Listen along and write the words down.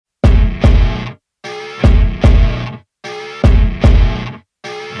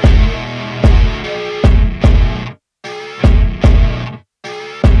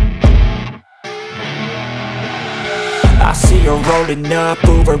Pulling up,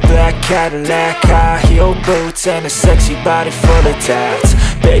 Uber black Cadillac, high heel boots and a sexy body full of tats.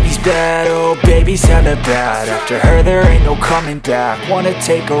 Baby's bad, oh baby's hella bad. After her there ain't no coming back. Wanna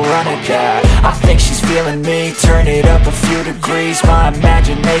take a run at that. I think she's feeling me, turn it up a few degrees. My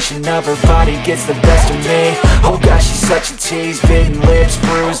imagination of her body gets the best of me. Oh gosh, she's such a tease, bitten lips,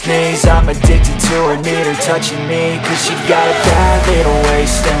 bruised knees. I'm addicted to her, need her touching me. Cause she got a bad little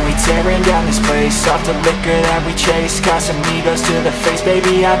waist, and we tearing down this place. Off the liquor that we chase, got some egos to the face.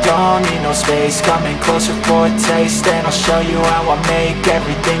 Baby, I don't need no space, coming closer for a taste. And I'll show you how I make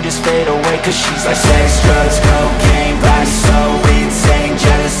everything just fade away. Cause she's like sex, drugs, cocaine, body so insane.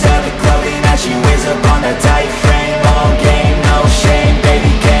 Jealous of the clothing that she wears up on a tight frame. All game, no shame,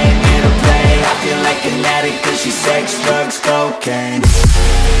 baby came here to play. I feel like an addict cause she's sex, drugs, cocaine.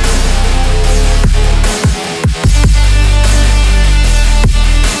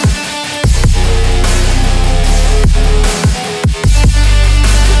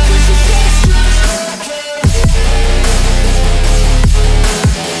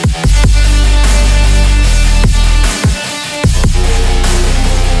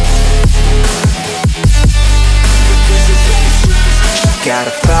 Got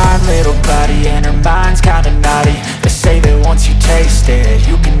a fine little body and her mind's kinda naughty. They say that once you taste it,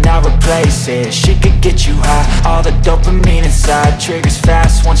 you cannot replace it. She could get you high, all the dopamine inside triggers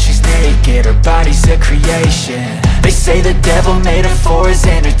fast once she's naked. Her body's a creation. They say the devil made her for his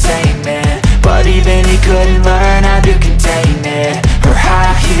entertainment, but even he couldn't learn how to contain it. Her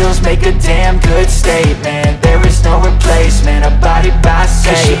high heels make a damn good statement. There is no replacement, a body by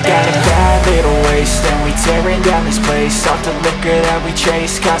Satan. Cause she got a bad little waist, and we tearing down this place. Off the liquor that we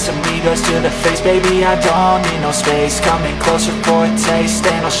chase, got some egos to the face. Baby, I don't need no space, coming closer for a taste.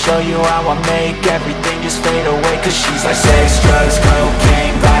 And I'll show you how I make everything just fade away. Cause she's like sex, drugs,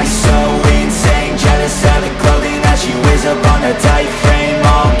 cocaine, body so insane. Jealous of the clothing that she wears up on her tight frame.